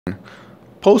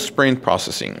Post-print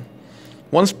processing.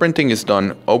 Once printing is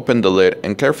done, open the lid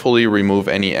and carefully remove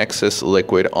any excess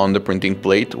liquid on the printing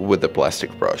plate with a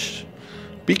plastic brush.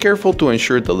 Be careful to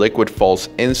ensure the liquid falls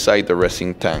inside the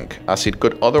resting tank, as it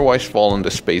could otherwise fall in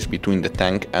the space between the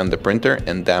tank and the printer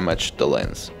and damage the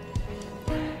lens.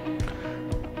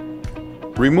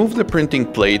 Remove the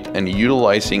printing plate and,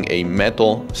 utilizing a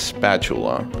metal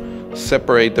spatula,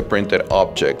 separate the printed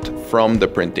object from the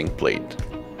printing plate.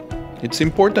 It's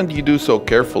important you do so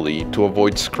carefully to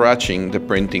avoid scratching the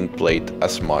printing plate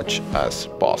as much as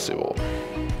possible.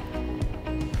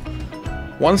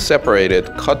 Once separated,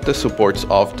 cut the supports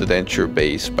off the denture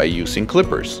base by using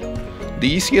clippers. The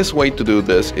easiest way to do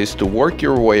this is to work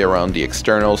your way around the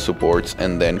external supports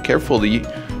and then carefully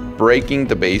breaking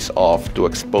the base off to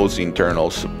expose the internal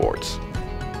supports.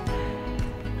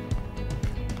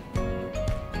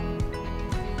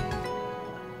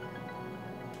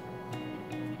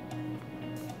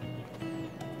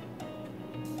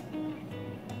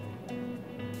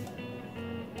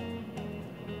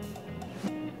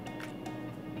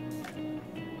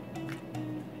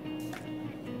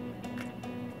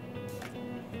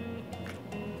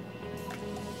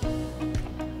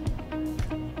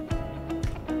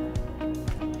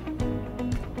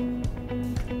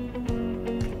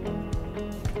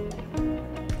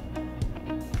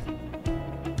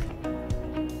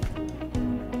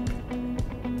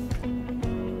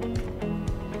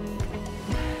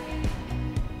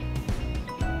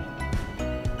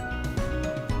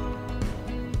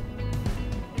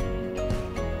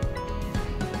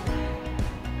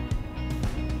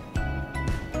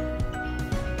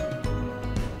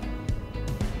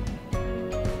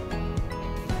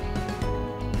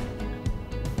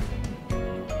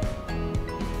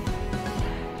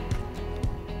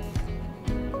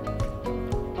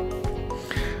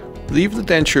 Leave the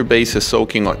denture bases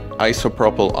soaking on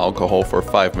isopropyl alcohol for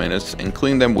 5 minutes and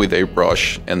clean them with a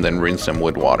brush and then rinse them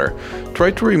with water.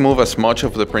 Try to remove as much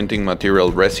of the printing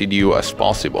material residue as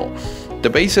possible. The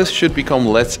bases should become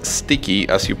less sticky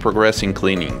as you progress in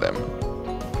cleaning them.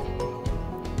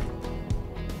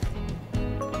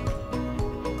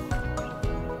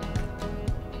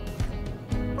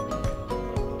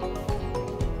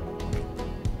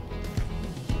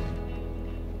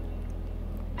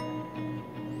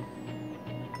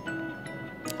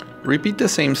 Repeat the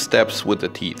same steps with the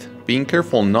teeth, being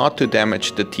careful not to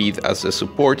damage the teeth as the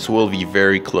supports will be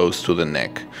very close to the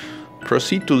neck.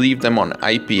 Proceed to leave them on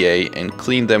IPA and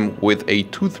clean them with a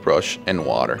toothbrush and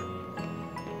water.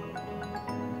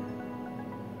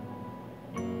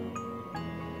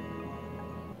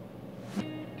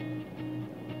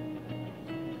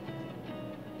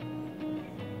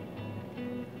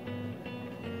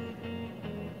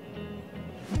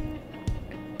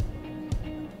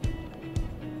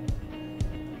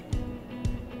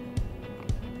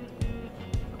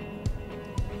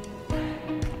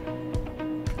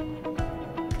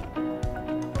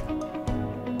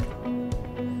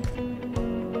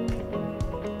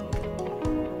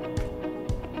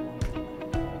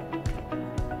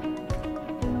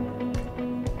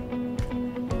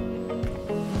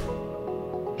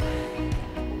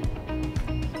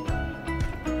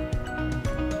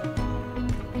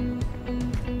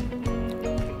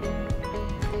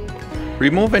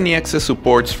 Remove any excess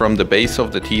supports from the base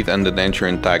of the teeth and the denture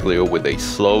intaglio with a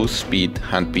slow speed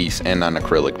handpiece and an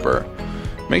acrylic burr.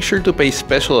 Make sure to pay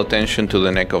special attention to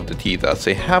the neck of the teeth as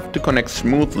they have to connect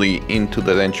smoothly into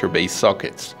the denture base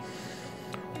sockets.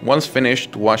 Once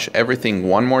finished, wash everything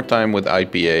one more time with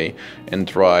IPA and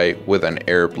dry with an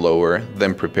air blower,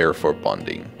 then prepare for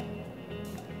bonding.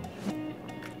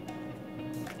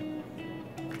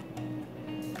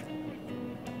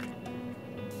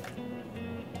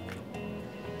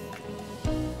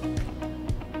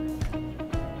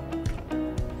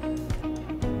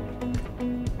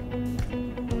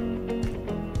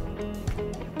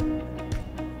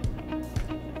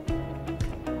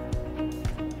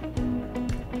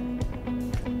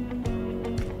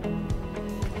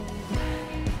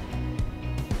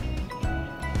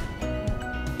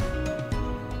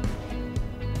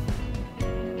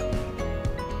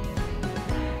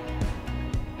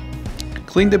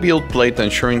 Clean the build plate,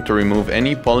 ensuring to remove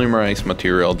any polymerized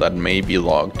material that may be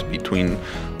locked between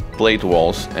plate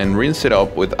walls, and rinse it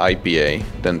up with IPA,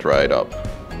 then dry it up.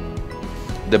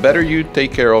 The better you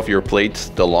take care of your plates,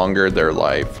 the longer their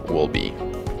life will be.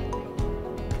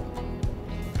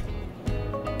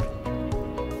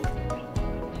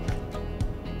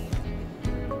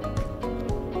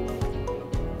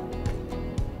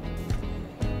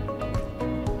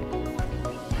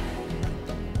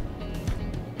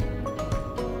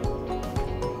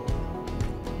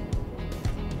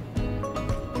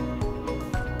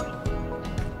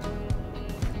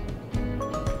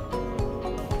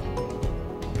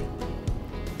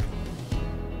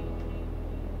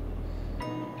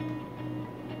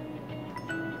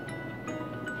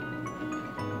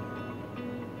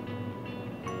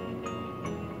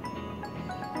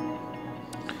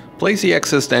 Place the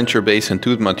excess denture base and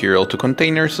tooth material to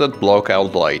containers that block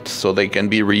out light so they can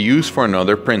be reused for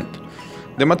another print.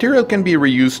 The material can be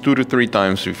reused 2 to 3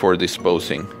 times before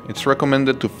disposing. It's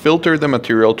recommended to filter the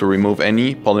material to remove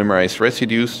any polymerized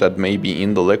residues that may be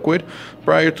in the liquid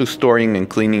prior to storing and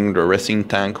cleaning the resin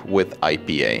tank with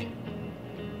IPA.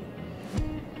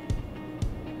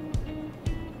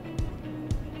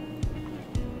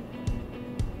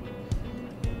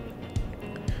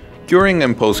 Curing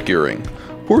and post-curing.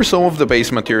 Pour some of the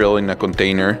base material in a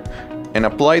container and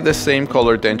apply the same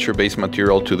color denture base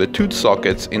material to the tooth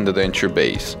sockets in the denture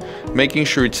base, making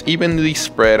sure it's evenly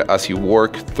spread as you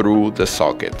work through the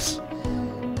sockets.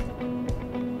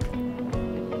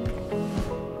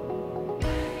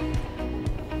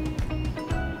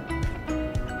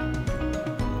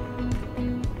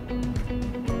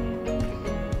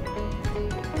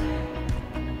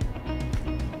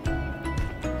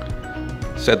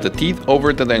 Set the teeth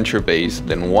over the denture base,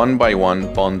 then one by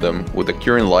one bond them with a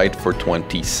curing light for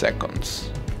 20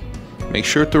 seconds. Make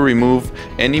sure to remove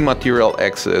any material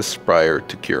excess prior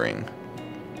to curing.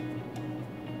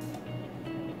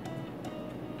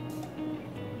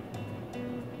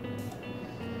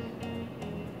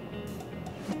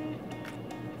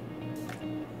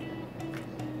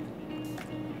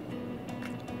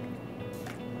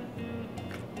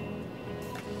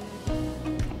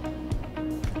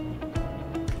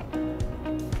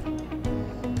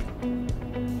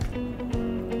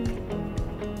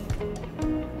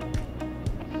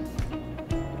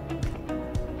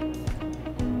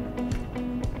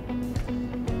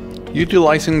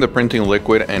 Utilizing the printing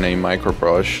liquid and a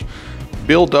microbrush,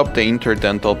 build up the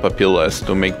interdental papillas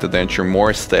to make the denture more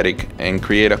aesthetic and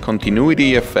create a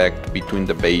continuity effect between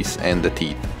the base and the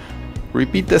teeth.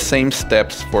 Repeat the same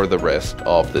steps for the rest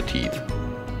of the teeth.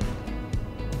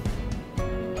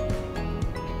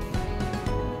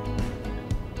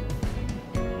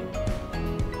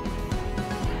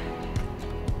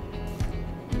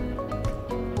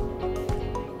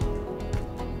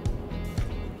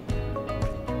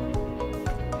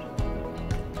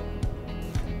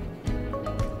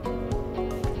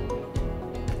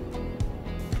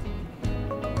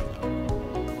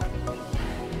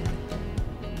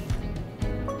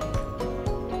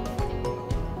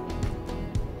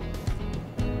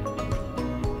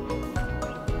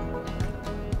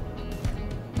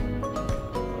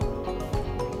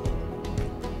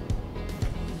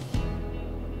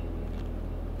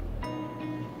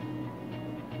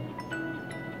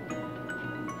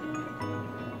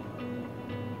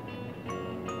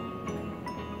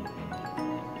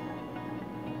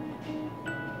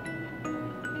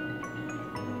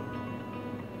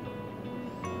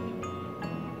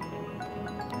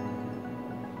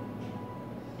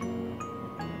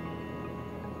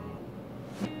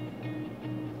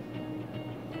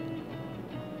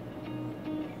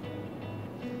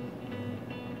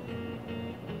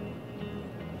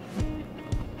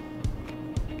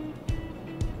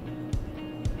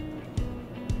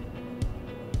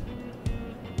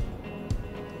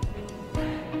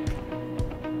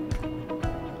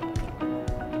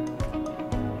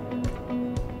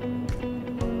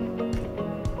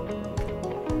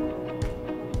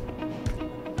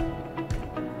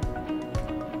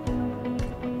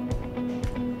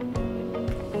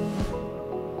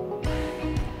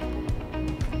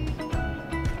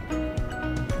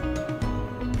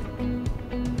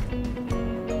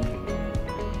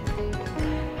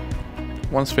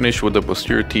 Once finished with the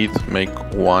posterior teeth, make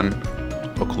one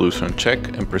occlusion check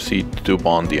and proceed to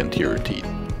bond the anterior teeth.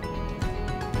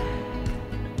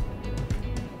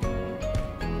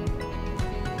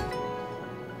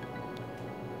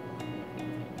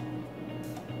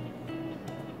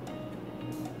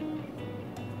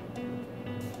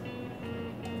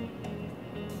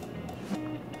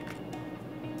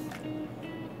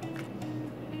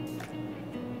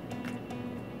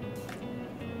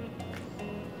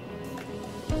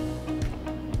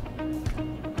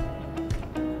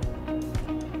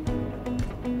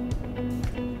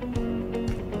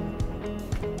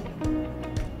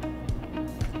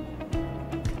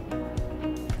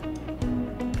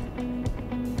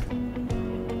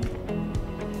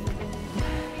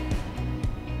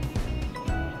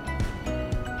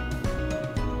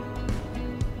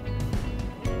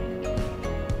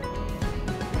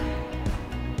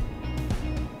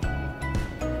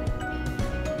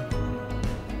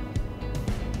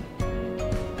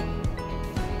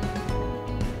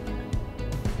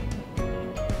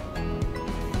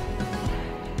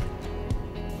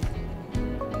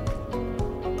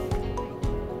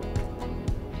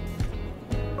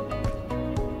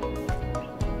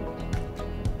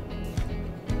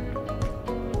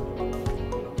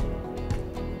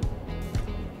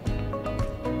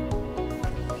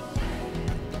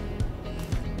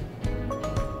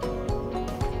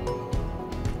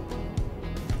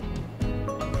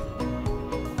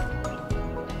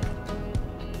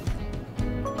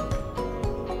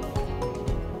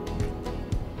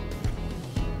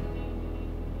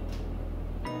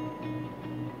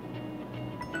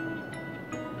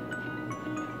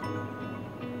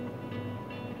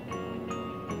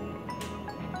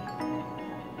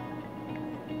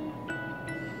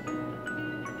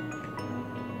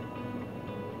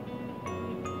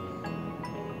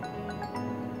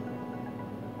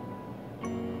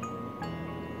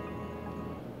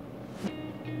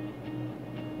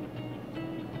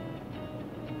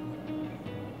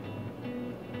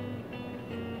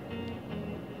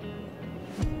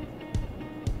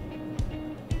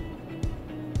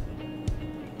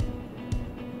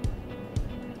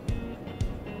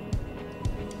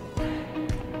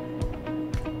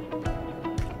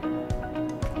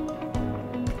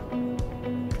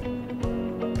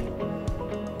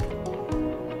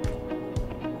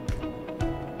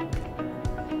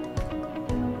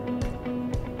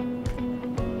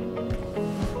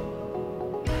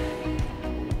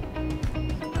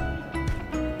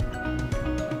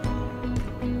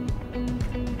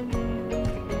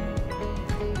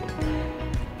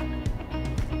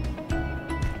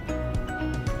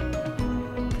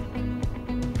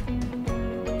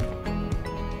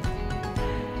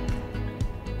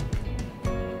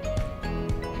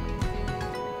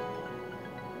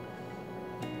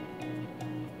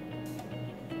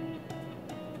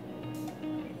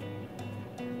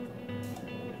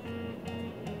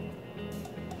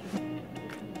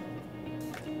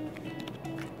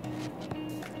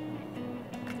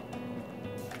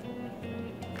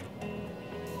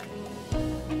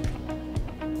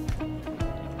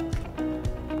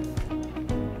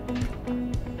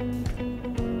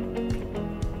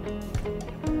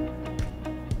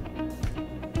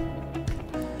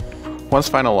 Once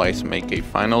finalized, make a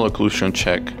final occlusion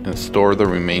check and store the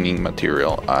remaining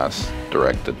material as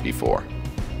directed before.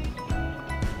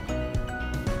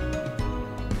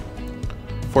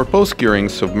 For post-curing,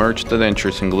 submerge the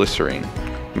dentures in glycerine.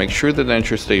 Make sure the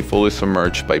dentures stay fully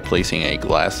submerged by placing a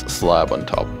glass slab on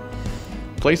top.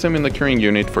 Place them in the curing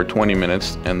unit for 20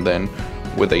 minutes and then,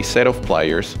 with a set of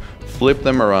pliers, flip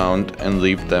them around and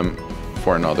leave them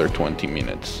for another 20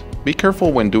 minutes. Be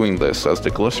careful when doing this as the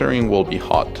glycerine will be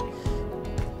hot.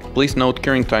 Please note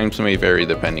curing times may vary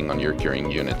depending on your curing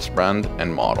unit's brand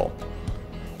and model.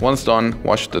 Once done,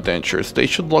 wash the dentures. They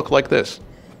should look like this.